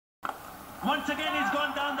Once again, he's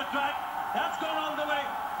gone down the track. That's gone all the way.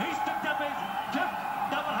 He's picked up his fifth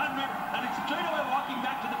double hundred, and it's straight away walking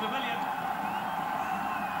back to the pavilion.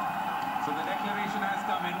 So the declaration has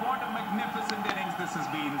come in. What a magnificent innings this has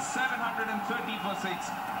been. 730 for 6.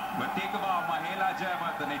 But take a bow, Mahela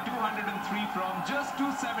JAYAWARDANA, 203 from just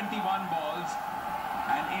 271 balls.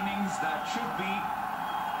 An innings that should be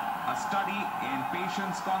a study in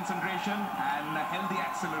patience, concentration and healthy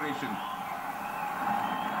acceleration.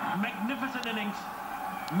 Magnificent innings.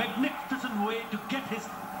 Magnificent way to get his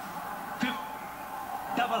fifth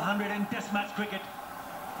double hundred in Test match cricket.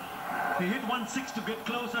 He hit 1-6 to get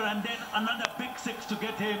closer, and then another big 6 to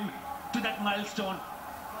get him to that milestone.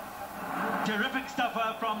 Terrific stuff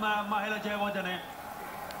from Mahela JAYAWARDANA.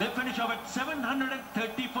 They finish off at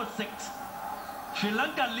 730 for 6. Sri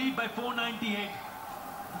Lanka lead by 498.